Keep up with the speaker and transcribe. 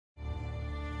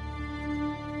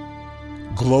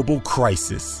global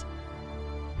crisis,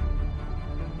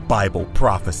 Bible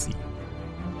prophecy,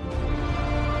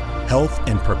 health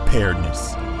and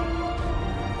preparedness.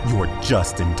 You're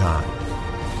just in time.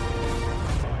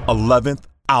 11th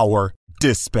Hour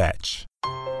Dispatch.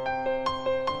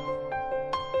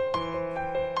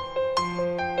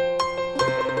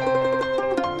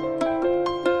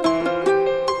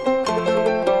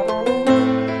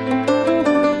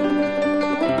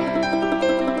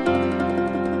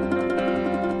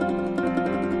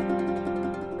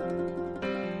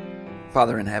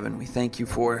 Father in heaven, we thank you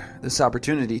for this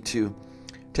opportunity to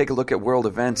take a look at world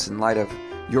events in light of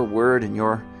your word and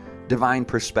your divine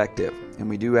perspective. And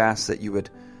we do ask that you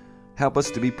would help us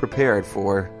to be prepared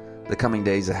for the coming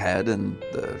days ahead and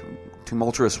the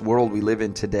tumultuous world we live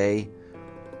in today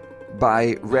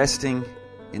by resting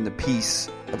in the peace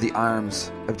of the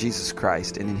arms of Jesus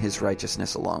Christ and in his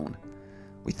righteousness alone.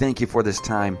 We thank you for this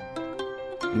time.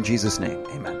 In Jesus' name,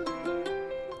 amen.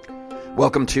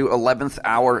 Welcome to 11th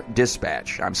Hour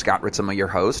Dispatch. I'm Scott Ritzema, your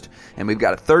host, and we've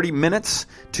got 30 minutes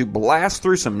to blast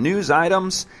through some news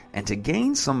items and to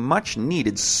gain some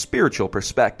much-needed spiritual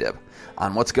perspective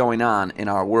on what's going on in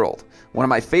our world. One of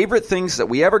my favorite things that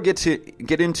we ever get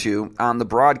into on the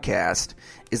broadcast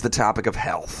is the topic of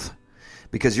health,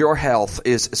 because your health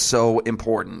is so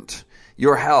important.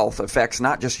 Your health affects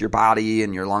not just your body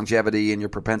and your longevity and your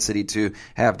propensity to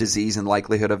have disease and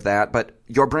likelihood of that, but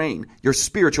your brain, your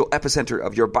spiritual epicenter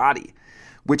of your body,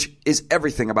 which is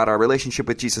everything about our relationship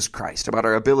with Jesus Christ, about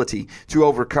our ability to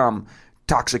overcome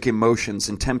toxic emotions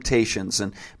and temptations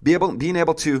and being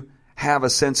able to have a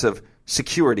sense of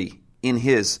security in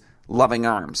his loving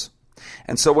arms.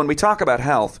 And so when we talk about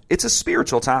health, it's a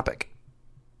spiritual topic.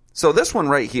 So this one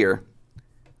right here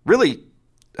really...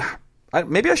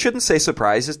 maybe I shouldn't say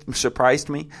surprised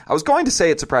me. I was going to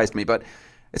say it surprised me, but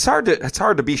it's hard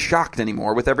to be shocked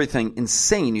anymore with everything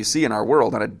insane you see in our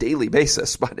world on a daily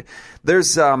basis. But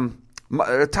there's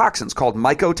toxins called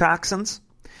mycotoxins.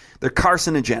 They're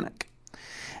carcinogenic.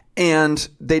 And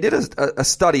they did a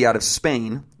study out of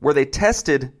Spain where they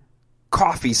tested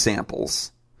coffee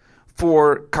samples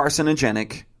for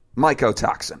carcinogenic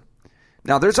mycotoxin.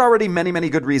 Now, there's already many,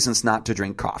 many good reasons not to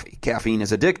drink coffee. Caffeine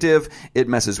is addictive. It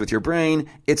messes with your brain.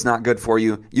 It's not good for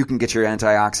you. You can get your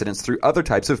antioxidants through other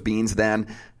types of beans than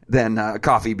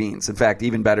coffee beans. In fact,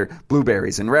 even better,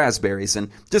 blueberries and raspberries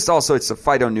and just all sorts of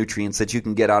phytonutrients that you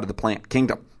can get out of the plant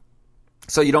kingdom.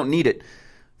 So you don't need it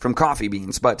from coffee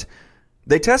beans. But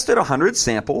they tested 100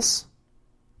 samples.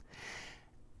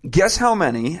 Guess how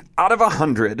many out of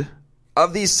 100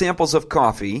 of these samples of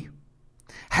coffee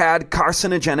had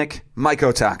carcinogenic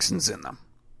mycotoxins in them?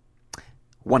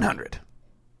 100.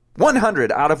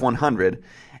 100 out of 100.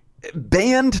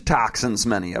 Banned toxins,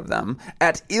 many of them,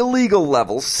 at illegal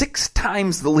levels, 6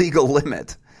 times the legal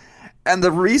limit. And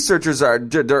the researchers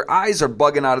their eyes are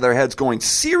bugging out of their heads going,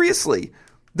 seriously,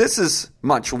 this is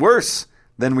much worse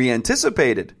than we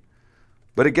anticipated.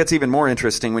 But it gets even more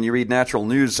interesting when you read Natural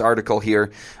News article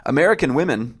here. American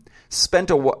women spent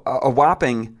a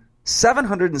whopping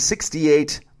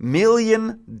 $768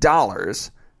 million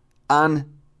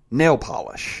on nail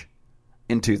polish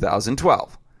in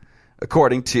 2012.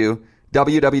 According to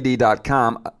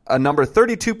WWD.com, a number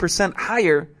 32%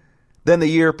 higher than the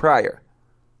year prior.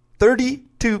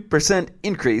 32%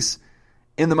 increase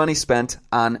in the money spent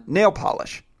on nail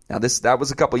polish. Now, that was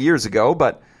a couple years ago,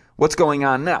 but what's going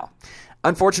on now?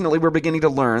 Unfortunately, we're beginning to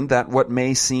learn that what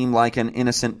may seem like an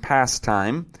innocent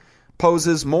pastime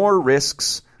poses more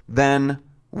risks than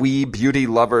we beauty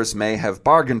lovers may have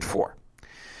bargained for.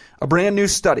 A brand new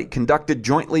study conducted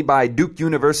jointly by Duke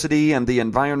University and the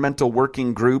Environmental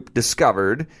Working Group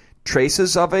discovered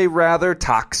traces of a rather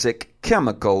toxic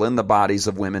chemical in the bodies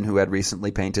of women who had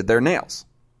recently painted their nails.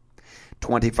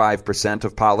 25%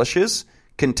 of polishes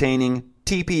containing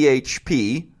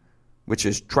TPHP, which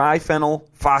is triphenyl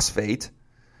phosphate,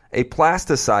 a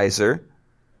plasticizer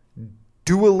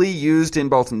dually used in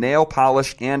both nail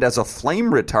polish and as a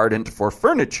flame retardant for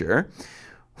furniture,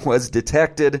 was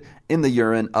detected in the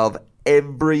urine of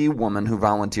every woman who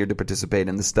volunteered to participate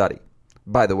in the study.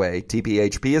 By the way,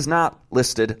 TPHP is not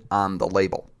listed on the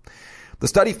label. The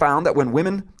study found that when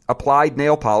women applied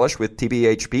nail polish with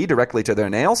TPHP directly to their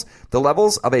nails, the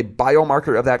levels of a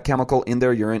biomarker of that chemical in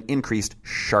their urine increased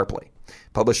sharply.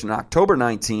 Published in October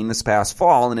 19 this past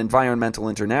fall in Environmental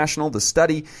International, the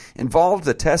study involved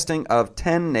the testing of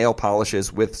 10 nail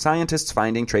polishes, with scientists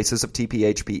finding traces of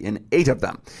TPHP in 8 of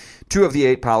them. 2 of the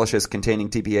 8 polishes containing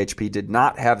TPHP did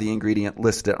not have the ingredient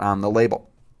listed on the label.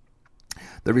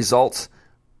 The results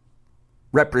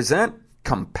represent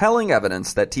compelling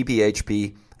evidence that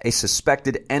TPHP, a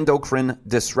suspected endocrine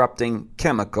disrupting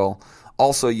chemical,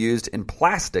 also used in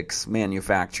plastics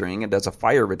manufacturing and as a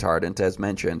fire retardant, as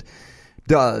mentioned,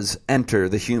 does enter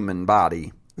the human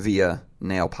body via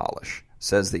nail polish,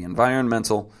 says the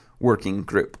Environmental Working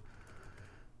Group.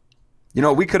 You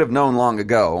know, we could have known long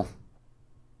ago,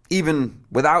 even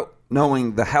without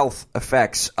knowing the health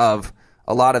effects of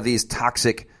a lot of these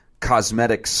toxic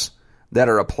cosmetics that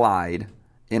are applied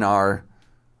in our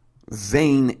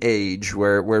vain age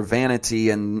where vanity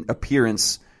and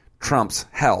appearance trumps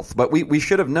health. But we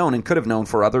should have known and could have known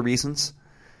for other reasons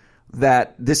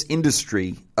that this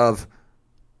industry of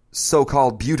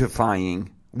so-called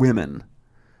beautifying women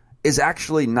is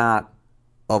actually not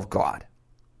of God.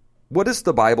 What does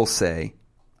the Bible say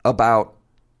about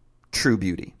true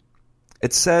beauty?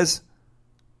 It says,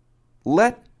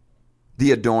 let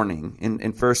the adorning, in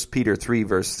 1 Peter 3,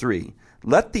 verse 3,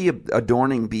 let the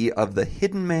adorning be of the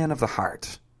hidden man of the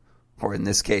heart, or in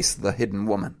this case, the hidden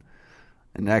woman.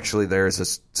 And actually there is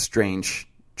a strange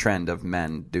trend of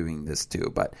men doing this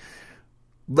too, but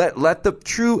let the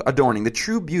true adorning, the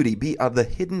true beauty be of the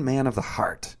hidden man of the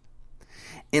heart,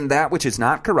 in that which is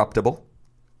not corruptible,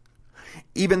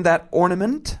 even that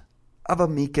ornament of a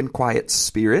meek and quiet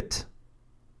spirit,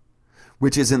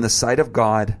 which is in the sight of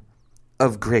God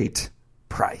of great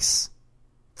price.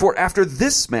 For after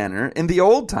this manner, in the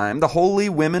old time, the holy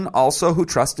women also who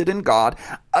trusted in God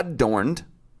adorned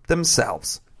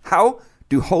themselves. How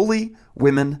do holy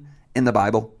women in the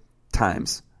Bible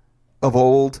times of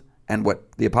old, and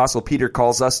what the Apostle Peter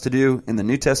calls us to do in the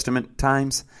New Testament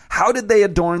times, how did they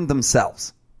adorn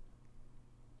themselves?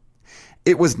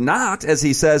 It was not, as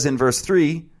he says in verse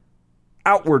 3,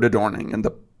 outward adorning and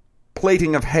the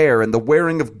plaiting of hair and the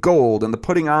wearing of gold and the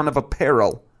putting on of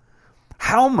apparel.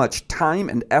 How much time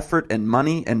and effort and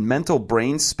money and mental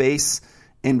brain space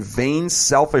and vain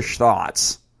selfish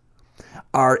thoughts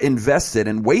are invested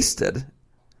and wasted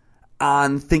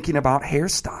on thinking about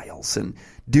hairstyles and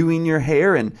doing your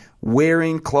hair and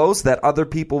wearing clothes that other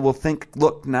people will think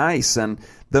look nice, and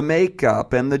the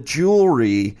makeup and the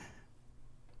jewelry.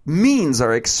 Means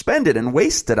are expended and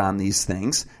wasted on these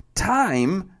things.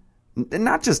 Time,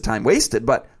 not just time wasted,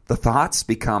 but the thoughts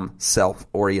become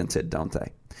self-oriented, don't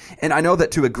they? And I know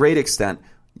that to a great extent,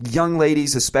 young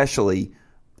ladies especially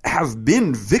have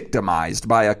been victimized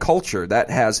by a culture that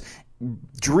has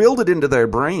drilled it into their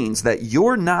brains that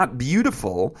you're not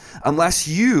beautiful unless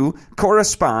you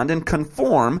correspond and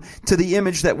conform to the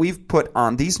image that we've put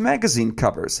on these magazine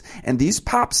covers and these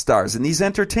pop stars and these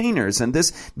entertainers and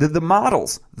the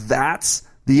models. That's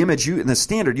the image and the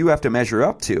standard you have to measure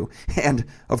up to. And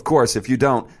of course, if you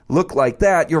don't look like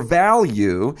that, your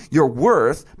value, your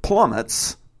worth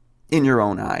plummets in your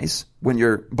own eyes when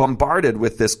you're bombarded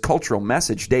with this cultural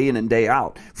message day in and day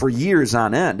out for years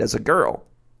on end as a girl.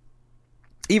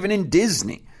 Even in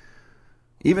Disney,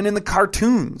 even in the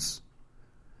cartoons.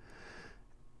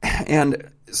 And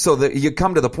so that you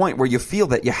come to the point where you feel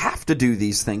that you have to do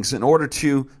these things in order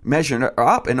to measure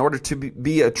up, in order to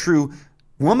be a true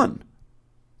woman.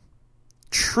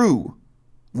 True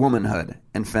womanhood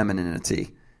and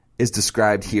femininity is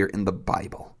described here in the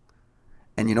Bible.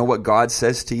 And you know what God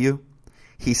says to you?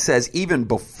 He says even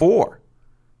before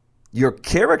your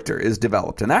character is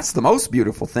developed, and that's the most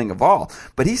beautiful thing of all.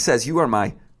 But he says, you are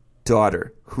my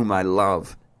daughter, whom I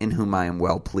love, in whom I am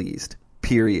well pleased.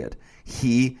 Period.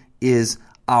 He is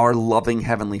our loving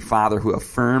Heavenly Father who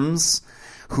affirms,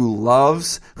 who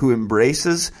loves, who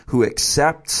embraces, who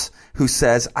accepts, who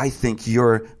says, I think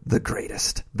you're the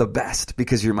greatest, the best,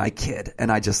 because you're my kid, and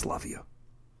I just love you.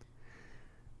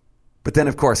 But then,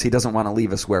 of course, he doesn't want to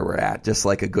leave us where we're at. Just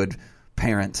like a good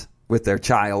parent with their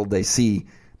child, they see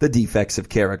the defects of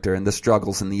character and the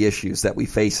struggles and the issues that we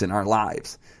face in our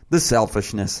lives, the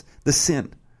selfishness, the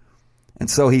sin. And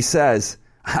so he says,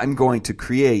 I'm going to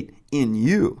create in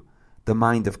you the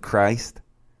mind of Christ,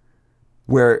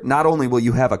 where not only will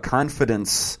you have a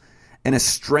confidence and a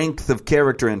strength of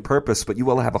character and purpose, but you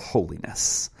will have a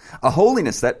holiness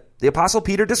that the Apostle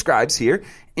Peter describes here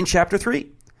in chapter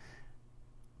 3.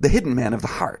 The hidden man of the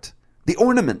heart, the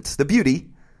ornament, the beauty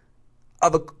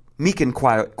of a meek and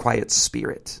quiet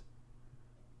spirit.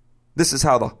 This is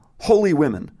how the holy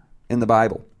women in the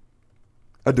Bible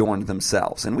adorned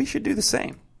themselves, and we should do the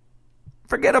same.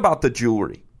 Forget about the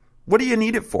jewelry. What do you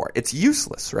need it for? It's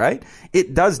useless, right?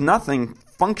 It does nothing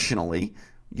functionally.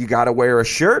 You got to wear a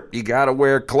shirt, you got to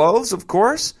wear clothes, of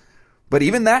course, but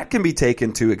even that can be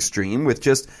taken to extreme with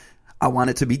just, I want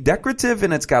it to be decorative,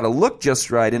 and it's got to look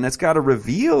just right, and it's got to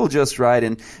reveal just right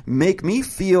and make me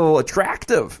feel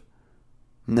attractive.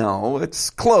 No, it's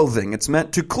clothing. It's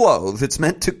meant to clothe. It's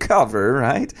meant to cover,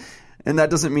 right? And that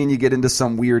doesn't mean you get into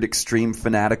some weird extreme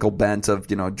fanatical bent of,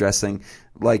 dressing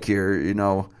like you're,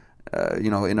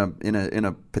 in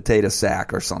a potato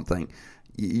sack or something.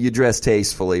 You dress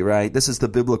tastefully, right? This is the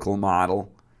biblical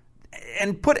model.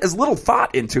 And put as little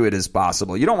thought into it as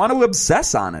possible. You don't want to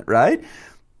obsess on it, right?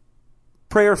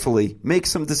 Prayerfully make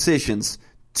some decisions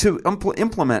to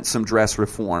implement some dress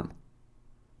reform,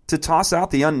 to toss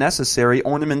out the unnecessary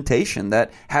ornamentation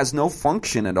that has no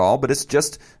function at all, but it's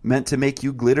just meant to make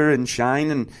you glitter and shine,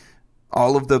 and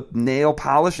all of the nail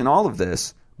polish and all of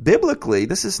this. Biblically,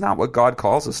 this is not what God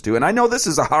calls us to. And I know this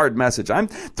is a hard message. I'm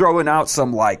throwing out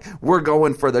some we're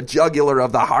going for the jugular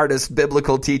of the hardest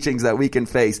biblical teachings that we can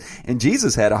face. And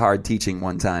Jesus had a hard teaching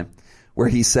one time where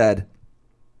he said,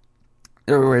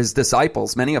 there were his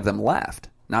disciples, many of them left,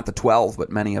 not the 12,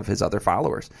 but many of his other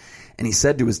followers. And he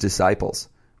said to his disciples,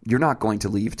 "You're not going to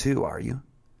leave too, are you?"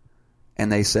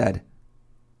 And they said,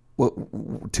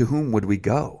 "Well, to whom would we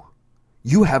go?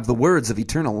 You have the words of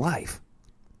eternal life."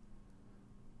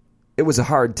 It was a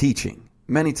hard teaching.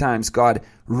 Many times God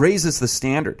raises the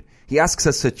standard. He asks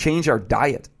us to change our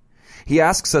diet. He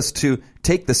asks us to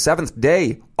take the seventh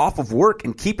day off of work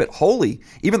and keep it holy,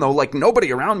 even though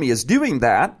nobody around me is doing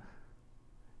that.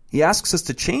 He asks us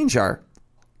to change our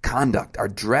conduct, our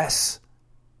dress.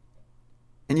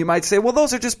 And you might say, well,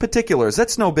 those are just particulars.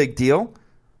 That's no big deal.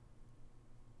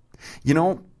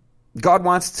 God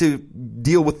wants to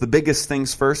deal with the biggest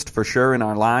things first, for sure, in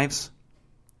our lives.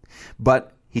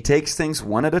 But he takes things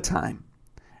one at a time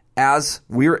as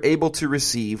we're able to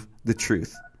receive the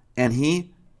truth. And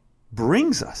he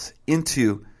brings us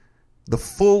into the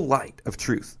full light of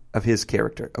truth, of his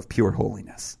character, of pure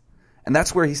holiness. And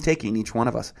that's where he's taking each one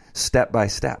of us, step by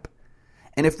step.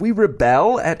 And if we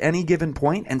rebel at any given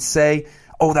point and say,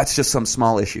 oh, that's just some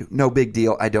small issue, no big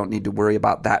deal, I don't need to worry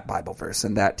about that Bible verse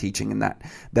and that teaching and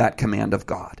that command of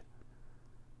God.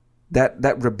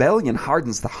 That rebellion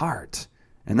hardens the heart.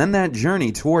 And then that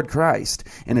journey toward Christ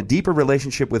and a deeper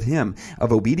relationship with him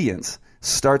of obedience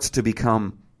starts to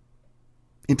become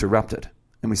interrupted,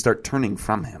 and we start turning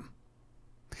from him.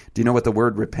 Do you know what the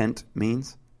word repent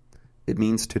means? It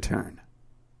means to turn.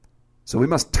 So we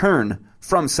must turn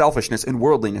from selfishness and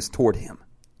worldliness toward him.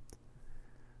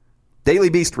 Daily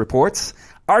Beast reports,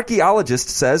 archaeologist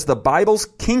says the Bible's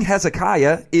King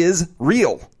Hezekiah is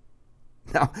real.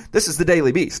 Now, this is the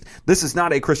Daily Beast. This is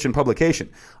not a Christian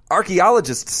publication.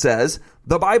 Archaeologist says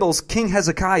the Bible's King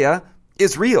Hezekiah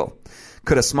is real.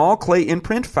 Could a small clay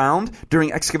imprint found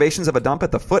during excavations of a dump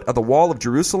at the foot of the wall of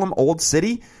Jerusalem's Old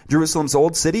City,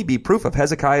 be proof of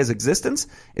Hezekiah's existence?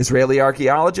 Israeli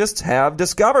archaeologists have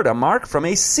discovered a mark from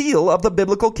a seal of the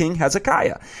biblical King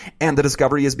Hezekiah, and the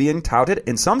discovery is being touted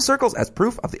in some circles as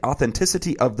proof of the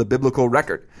authenticity of the biblical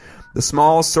record. The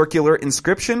small circular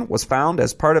inscription was found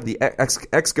as part of the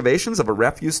excavations of a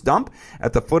refuse dump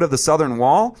at the foot of the southern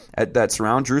wall that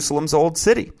surround Jerusalem's Old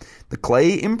City. The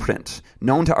clay imprint,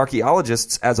 known to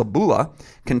archaeologists as a bulla,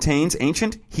 contains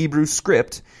ancient Hebrew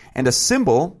script and a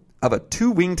symbol of a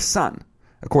two-winged sun.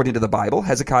 According to the Bible,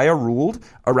 Hezekiah ruled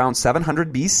around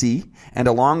 700 BC, and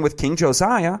along with King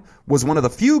Josiah, was one of the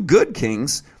few good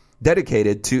kings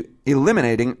dedicated to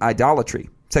eliminating idolatry.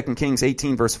 2 Kings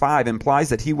 18 verse 5 implies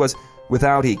that he was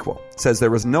without equal. It says there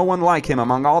was no one like him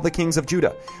among all the kings of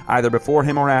Judah, either before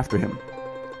him or after him.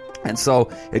 And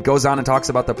so it goes on and talks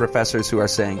about the professors who are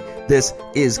saying this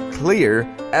is clear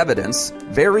evidence,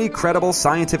 very credible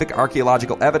scientific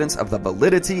archaeological evidence of the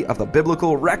validity of the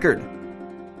biblical record.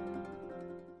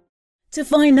 To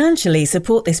financially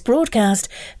support this broadcast,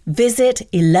 visit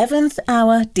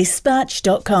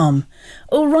 11thhourdispatch.com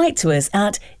or write to us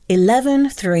at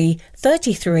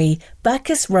 11333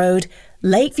 Bacchus Road,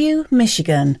 Lakeview,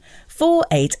 Michigan,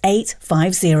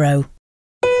 48850.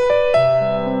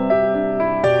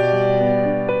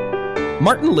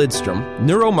 Martin Lidstrom,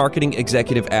 neuromarketing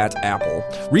executive at Apple,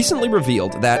 recently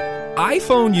revealed that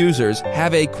iPhone users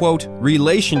have a, quote,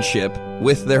 relationship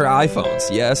with their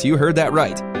iPhones. Yes, you heard that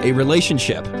right. A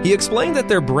relationship. He explained that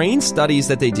their brain studies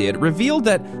that they did revealed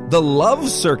that the love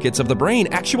circuits of the brain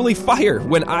actually fire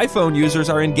when iPhone users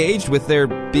are engaged with their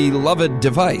beloved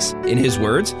device. In his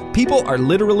words, people are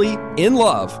literally in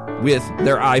love with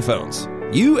their iPhones.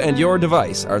 You and your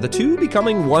device are the two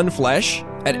becoming one flesh.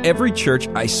 At every church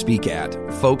I speak at,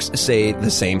 folks say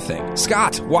the same thing.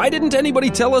 Scott, why didn't anybody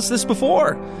tell us this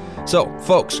before? So,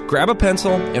 folks, grab a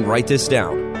pencil and write this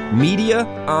down. Media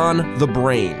on the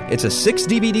Brain. It's a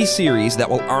 6-DVD series that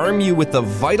will arm you with the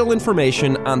vital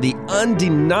information on the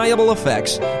undeniable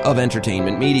effects of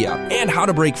entertainment media and how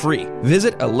to break free.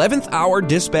 Visit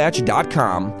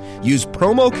 11thhourdispatch.com. Use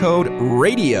promo code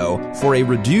RADIO for a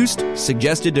reduced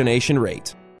suggested donation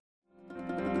rate.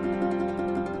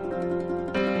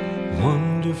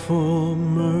 Wonder Wonderful,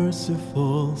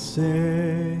 merciful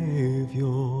Savior,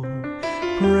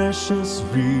 precious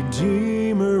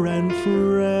Redeemer and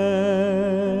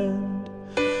friend,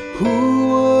 who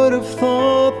would have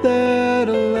thought that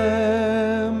a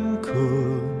lamb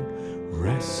could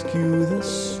rescue the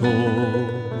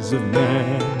souls of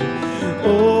men?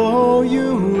 Oh,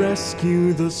 you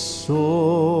rescue the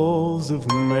souls of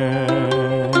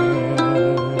men.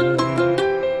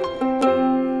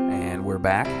 And we're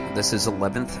back. This is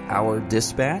 11th Hour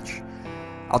Dispatch.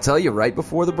 I'll tell you, right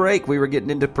before the break, we were getting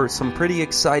into some pretty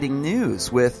exciting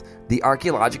news with the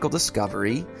archaeological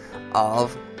discovery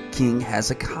of King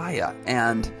Hezekiah.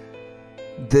 And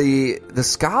the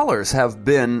scholars have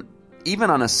been,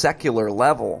 even on a secular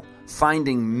level,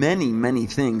 finding many, many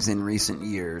things in recent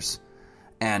years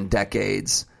and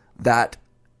decades that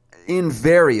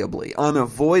invariably,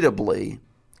 unavoidably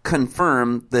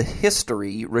confirm the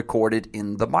history recorded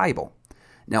in the Bible.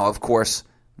 Now, of course,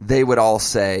 they would all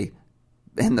say,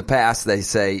 in the past, they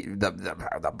say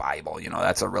the Bible,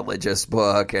 that's a religious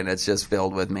book and it's just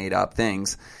filled with made-up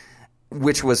things,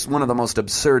 which was one of the most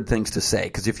absurd things to say.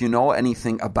 Because if you know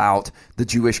anything about the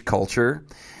Jewish culture,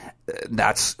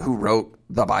 that's who wrote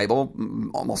the Bible,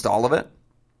 almost all of it.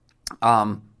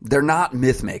 They're not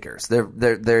myth makers.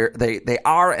 They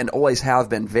are and always have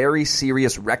been very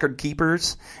serious record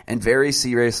keepers and very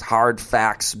serious hard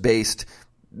facts based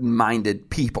minded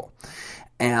people.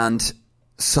 And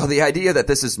so the idea that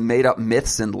this is made up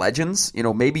myths and legends,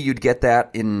 maybe you'd get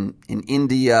that in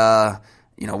India,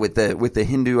 with the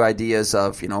Hindu ideas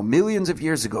of, millions of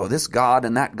years ago, this god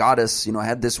and that goddess,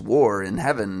 had this war in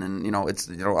heaven, and, it's,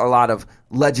 a lot of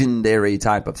legendary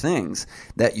type of things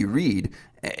that you read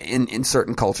in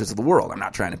certain cultures of the world. I'm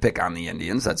not trying to pick on the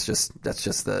Indians. That's just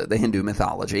the Hindu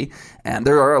mythology. And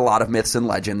there are a lot of myths and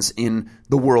legends in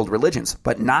the world religions,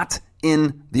 but not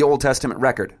in the Old Testament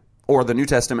record, or the New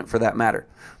Testament for that matter.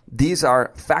 These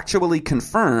are factually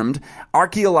confirmed,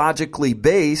 archaeologically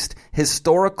based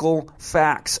historical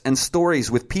facts and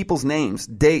stories with people's names,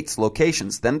 dates,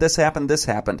 locations. Then this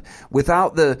happened,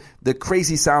 without the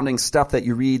crazy sounding stuff that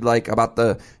you read, like about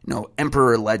the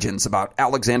emperor legends about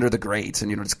Alexander the Great,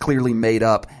 and it's clearly made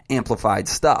up, amplified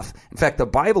stuff. In fact, the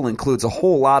Bible includes a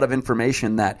whole lot of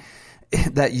information that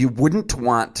you wouldn't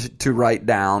want to write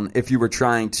down if you were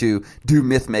trying to do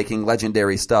myth-making,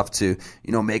 legendary stuff to,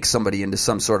 make somebody into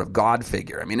some sort of god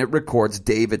figure. I mean, it records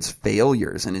David's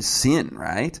failures and his sin,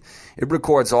 right? It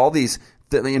records all these,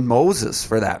 in Moses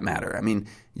for that matter. I mean,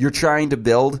 you're trying to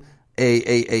build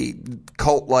a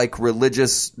cult-like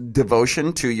religious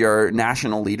devotion to your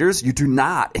national leaders. You do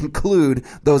not include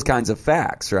those kinds of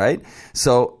facts, right?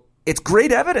 So it's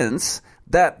great evidence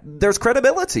that there's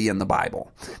credibility in the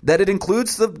Bible, that it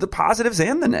includes the positives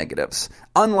and the negatives.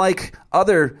 Unlike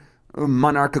other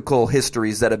monarchical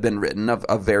histories that have been written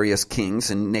of various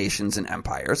kings and nations and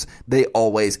empires, they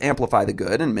always amplify the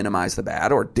good and minimize the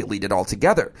bad or delete it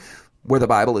altogether. Where the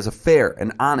Bible is a fair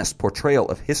and honest portrayal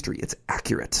of history, it's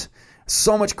accurate.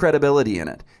 So much credibility in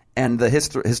it. And the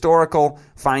historical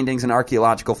findings and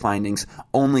archaeological findings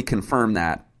only confirm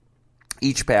that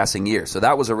each passing year. So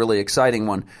that was a really exciting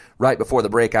one right before the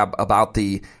break about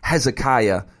the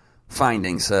Hezekiah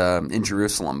findings in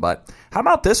Jerusalem. But how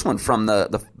about this one from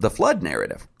the flood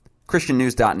narrative?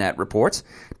 ChristianNews.net reports,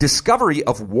 discovery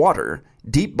of water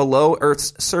deep below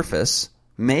Earth's surface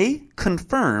may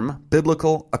confirm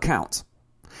biblical accounts.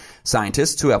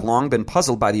 Scientists who have long been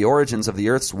puzzled by the origins of the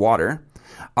Earth's water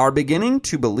are beginning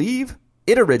to believe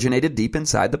it originated deep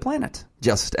inside the planet,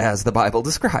 just as the Bible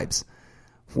describes.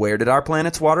 Where did our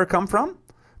planet's water come from?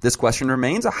 This question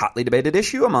remains a hotly debated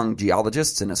issue among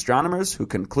geologists and astronomers who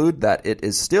conclude that it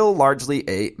is still largely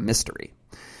a mystery.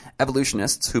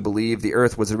 Evolutionists who believe the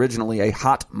Earth was originally a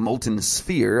hot, molten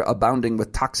sphere abounding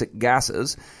with toxic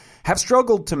gases have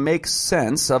struggled to make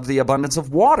sense of the abundance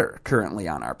of water currently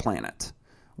on our planet.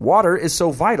 Water is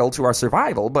so vital to our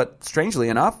survival, but strangely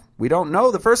enough, we don't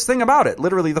know the first thing about it.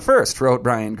 Literally the first, wrote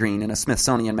Brian Greene in a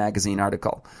Smithsonian Magazine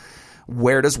article.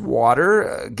 Where does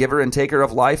water, giver and taker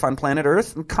of life on planet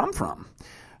Earth, come from?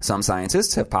 Some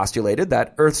scientists have postulated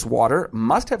that Earth's water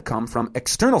must have come from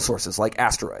external sources like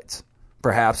asteroids.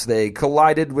 Perhaps they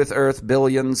collided with Earth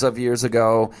billions of years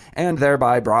ago and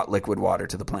thereby brought liquid water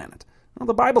to the planet. Well,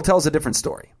 the Bible tells a different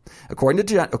story. According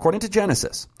to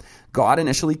Genesis, God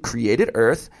initially created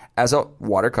Earth as a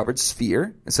water-covered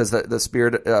sphere. It says that the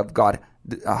Spirit of God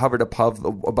hovered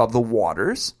above the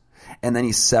waters. And then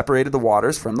he separated the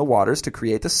waters from the waters to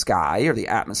create the sky or the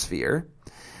atmosphere.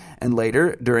 And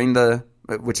later, during the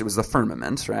which was the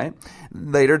firmament, right?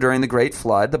 Later, during the Great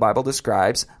Flood, the Bible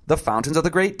describes the fountains of the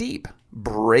great deep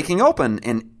breaking open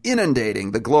and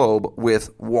inundating the globe with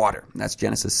water. That's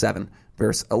Genesis 7,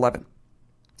 verse 11.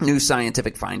 New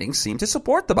scientific findings seem to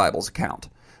support the Bible's account.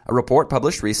 A report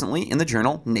published recently in the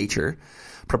journal Nature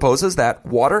proposes that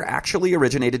water actually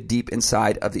originated deep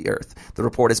inside of the earth. The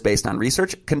report is based on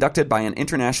research conducted by an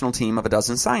international team of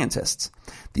 12 scientists.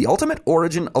 The ultimate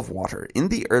origin of water in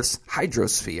the earth's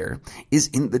hydrosphere is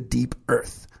in the deep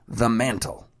earth, the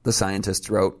mantle, the scientists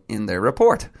wrote in their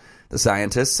report. The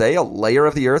scientists say a layer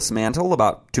of the earth's mantle,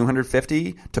 about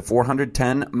 250 to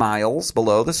 410 miles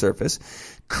below the surface,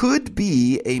 could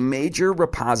be a major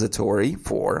repository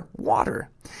for water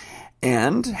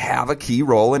and have a key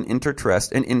role in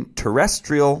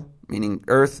terrestrial, meaning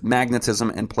earth magnetism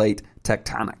and plate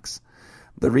tectonics.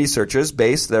 The researchers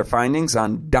based their findings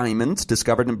on diamonds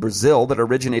discovered in Brazil that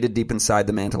originated deep inside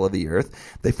the mantle of the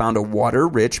earth. They found a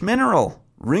water-rich mineral,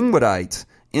 ringwoodite,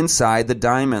 inside the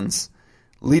diamonds,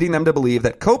 leading them to believe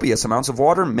that copious amounts of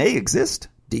water may exist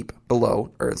deep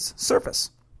below Earth's surface.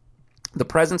 The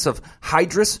presence of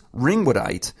hydrous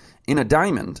ringwoodite in a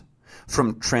diamond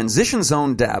from transition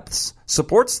zone depths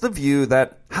supports the view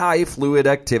that high fluid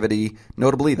activity,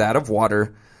 notably that of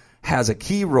water, has a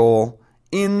key role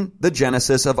in the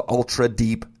genesis of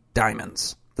ultra-deep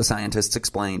diamonds, the scientists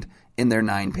explained in their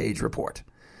 9-page report.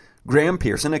 Graham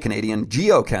Pearson, a Canadian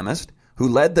geochemist who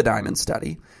led the diamond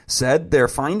study, said their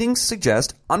findings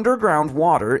suggest underground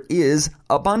water is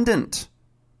abundant.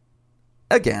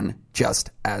 Again, just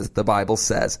as the Bible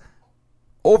says,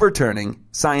 overturning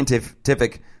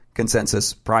scientific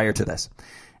consensus prior to this.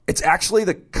 It's actually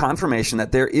the confirmation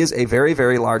that there is a very,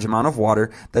 very large amount of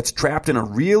water that's trapped in a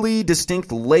really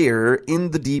distinct layer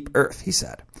in the deep earth, he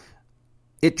said.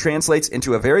 It translates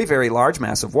into a very, very large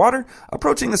mass of water,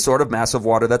 approaching the sort of mass of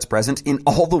water that's present in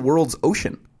all the world's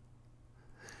ocean.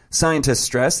 Scientists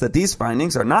stress that these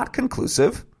findings are not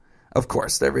conclusive. Of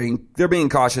course, they're being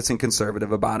cautious and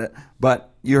conservative about it,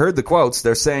 but you heard the quotes.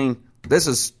 They're saying this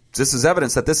is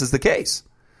evidence that this is the case.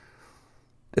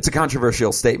 It's a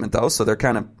controversial statement, though, so they're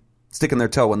kind of sticking their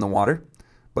toe in the water.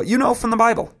 But you know from the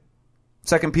Bible,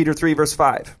 2 Peter 3, verse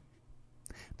 5,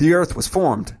 the earth was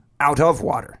formed out of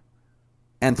water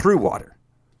and through water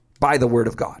by the word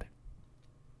of God.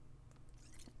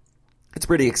 It's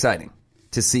pretty exciting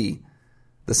to see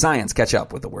the science catch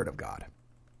up with the word of God.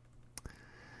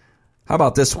 How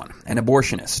about this one? An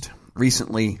abortionist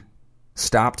recently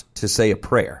stopped to say a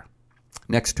prayer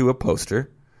next to a poster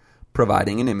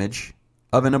providing an image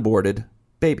of an aborted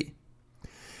baby,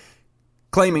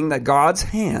 claiming that God's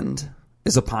hand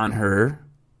is upon her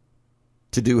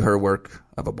to do her work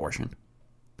of abortion.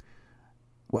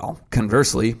 Well,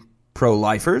 conversely,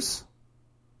 pro-lifers,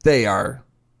 they are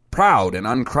proud and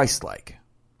unchristlike,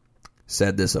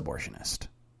 said this abortionist.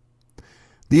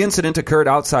 The incident occurred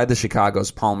outside the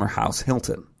Chicago's Palmer House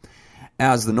Hilton,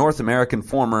 as the North American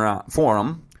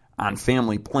Forum on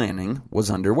Family Planning was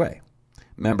underway.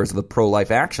 Members of the Pro-Life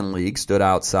Action League stood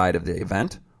outside of the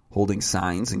event, holding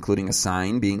signs, including a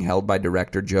sign being held by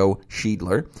director Joe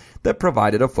Schiedler that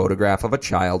provided a photograph of a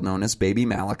child known as baby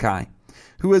Malachi,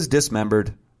 who was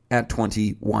dismembered at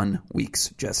 21 weeks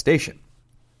gestation.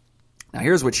 Now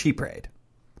here's what she prayed.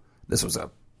 This was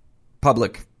a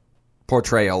public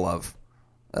portrayal of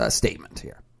a statement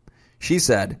here. She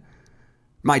said,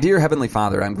 "My dear Heavenly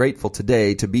Father, I'm grateful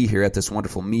today to be here at this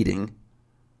wonderful meeting,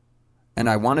 and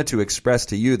I wanted to express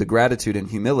to you the gratitude and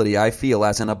humility I feel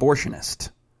as an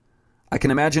abortionist. I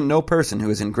can imagine no person who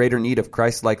is in greater need of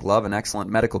Christ-like love and excellent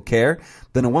medical care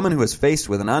than a woman who is faced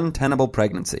with an untenable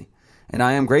pregnancy, and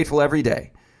I am grateful every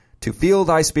day to feel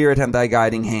thy spirit and thy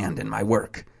guiding hand in my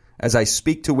work as I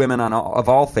speak to women of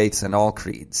all faiths and all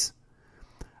creeds.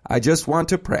 I just want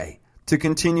to pray to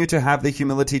continue to have the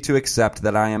humility to accept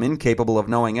that I am incapable of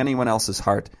knowing anyone else's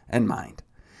heart and mind,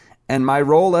 and my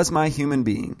role as a human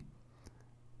being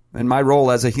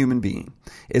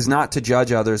is not to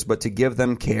judge others, but to give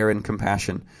them care and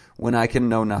compassion when I can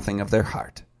know nothing of their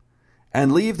heart,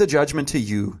 and leave the judgment to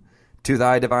you, to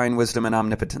thy divine wisdom and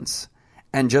omnipotence,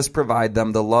 and just provide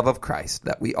them the love of Christ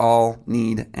that we all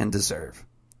need and deserve."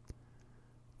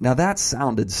 Now that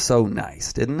sounded so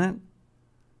nice, didn't it?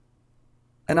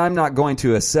 And I'm not going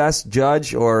to assess,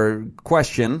 judge, or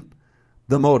question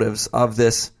the motives of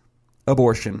this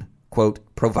abortion, quote,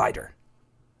 provider.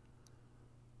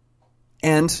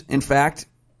 And, in fact,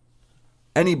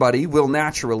 anybody will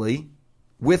naturally,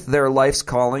 with their life's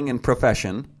calling and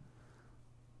profession,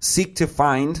 seek to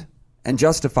find and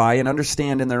justify and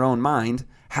understand in their own mind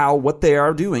how what they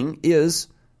are doing is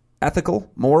ethical,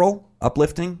 moral,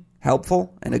 uplifting,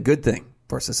 helpful, and a good thing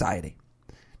for society.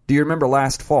 Do you remember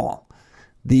last fall,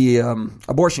 the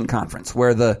abortion conference,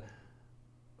 where the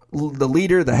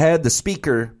leader, the head, the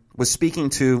speaker was speaking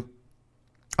to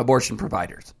abortion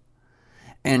providers?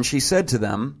 And she said to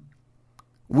them,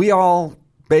 we all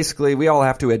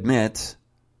have to admit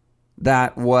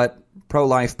that what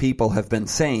pro-life people have been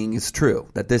saying is true,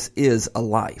 that this is a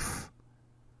life.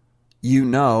 You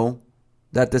know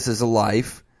that this is a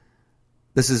life,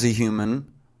 this is a human,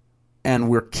 and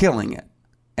we're killing it,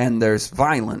 and there's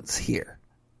violence here.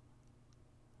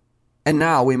 And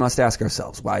now we must ask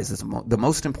ourselves, why is this the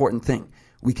most important thing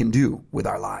we can do with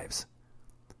our lives?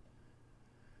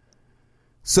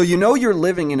 So you know you're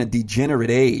living in a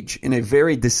degenerate age, in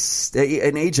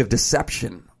an age of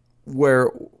deception,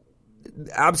 where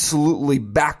absolutely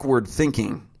backward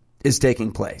thinking is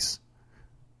taking place.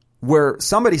 Where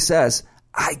somebody says,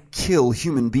 I kill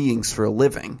human beings for a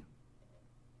living,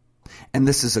 and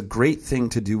this is a great thing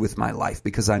to do with my life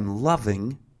because I'm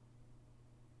loving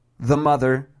the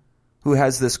mother who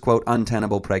has this, quote,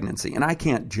 untenable pregnancy. And I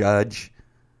can't judge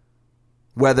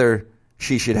whether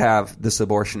she should have this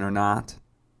abortion or not.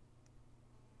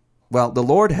 Well, the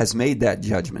Lord has made that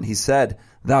judgment. He said,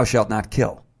 thou shalt not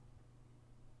kill.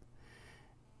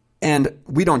 And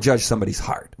we don't judge somebody's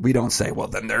heart. We don't say, well,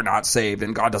 then they're not saved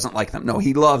and God doesn't like them. No,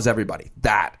 he loves everybody.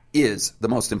 That is the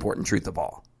most important truth of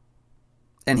all.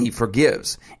 And he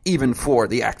forgives, even for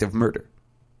the act of murder.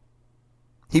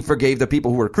 He forgave the people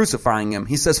who were crucifying him.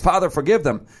 He says, Father, forgive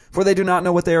them, for they do not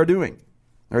know what they are doing.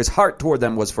 Or his heart toward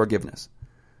them was forgiveness,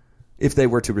 if they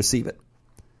were to receive it.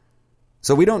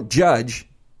 So we don't judge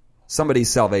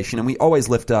somebody's salvation, and we always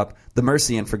lift up the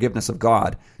mercy and forgiveness of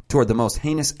God toward the most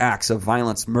heinous acts of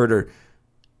violence, murder,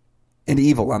 and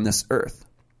evil on this earth.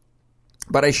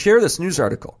 But I share this news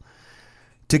article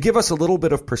to give us a little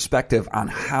bit of perspective on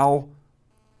how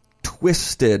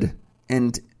twisted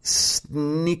and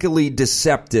sneakily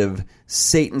deceptive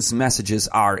Satan's messages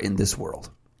are in this world.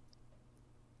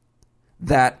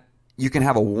 That you can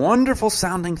have a wonderful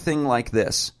sounding thing like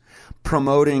this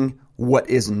promoting what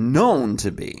is known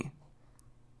to be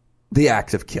the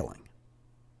act of killing.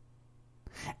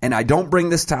 And I don't bring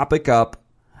this topic up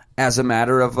as a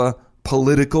matter of a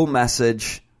political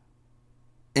message,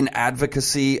 an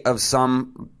advocacy of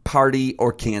some party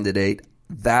or candidate.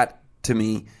 That, to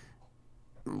me,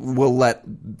 will let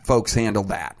folks handle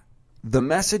that. The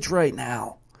message right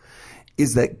now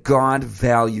is that God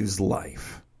values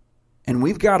life. And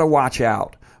we've got to watch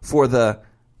out for the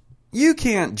you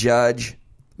can't judge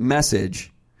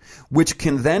message, which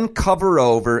can then cover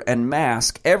over and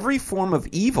mask every form of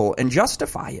evil and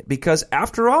justify it. Because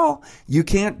after all, you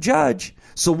can't judge.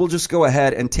 So we'll just go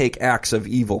ahead and take acts of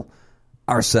evil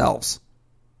ourselves.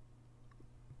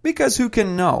 Because who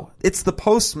can know? It's the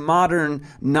postmodern,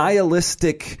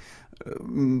 nihilistic,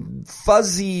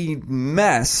 fuzzy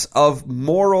mess of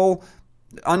moral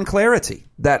unclarity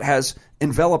that has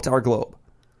enveloped our globe,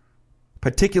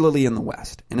 particularly in the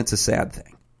West. And it's a sad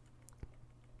thing.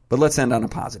 But let's end on a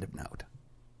positive note.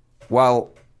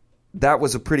 While that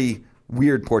was a pretty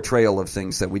weird portrayal of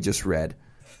things that we just read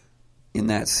in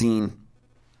that scene,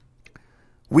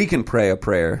 we can pray a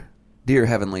prayer, Dear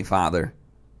Heavenly Father,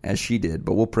 as she did,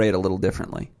 but we'll pray it a little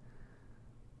differently.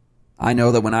 I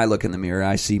know that when I look in the mirror,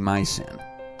 I see my sin.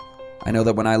 I know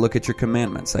that when I look at your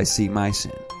commandments, I see my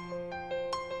sin.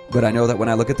 But I know that when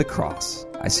I look at the cross,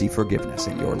 I see forgiveness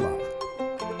in your love.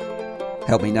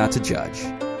 Help me not to judge.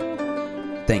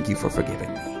 Thank you for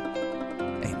forgiving me.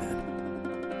 Amen.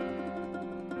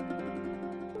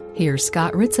 Here's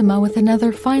Scott Ritzema with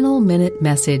another final minute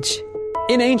message.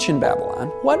 In ancient Babylon,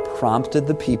 what prompted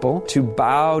the people to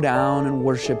bow down and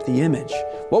worship the image?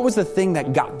 What was the thing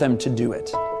that got them to do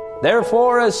it?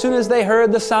 Therefore, as soon as they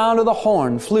heard the sound of the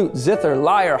horn, flute, zither,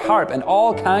 lyre, harp, and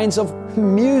all kinds of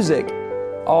music,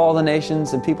 all the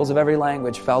nations and peoples of every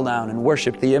language fell down and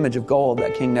worshipped the image of gold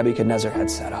that King Nebuchadnezzar had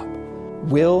set up.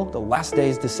 Will the last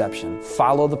day's deception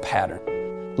follow the pattern?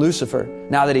 Lucifer,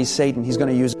 now that he's Satan, he's going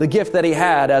to use the gift that he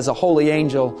had as a holy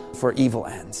angel for evil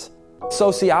ends.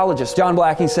 Sociologist John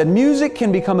Blacking said, music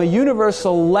can become a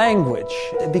universal language.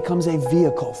 It becomes a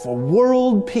vehicle for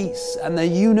world peace and the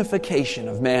unification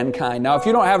of mankind. Now, if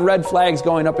you don't have red flags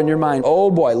going up in your mind,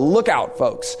 oh boy, look out,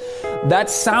 folks. That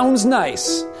sounds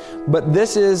nice, but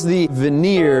this is the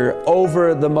veneer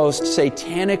over the most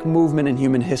satanic movement in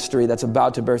human history that's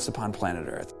about to burst upon planet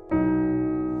Earth.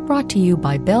 Brought to you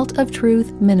by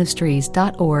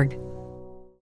beltoftruthministries.org.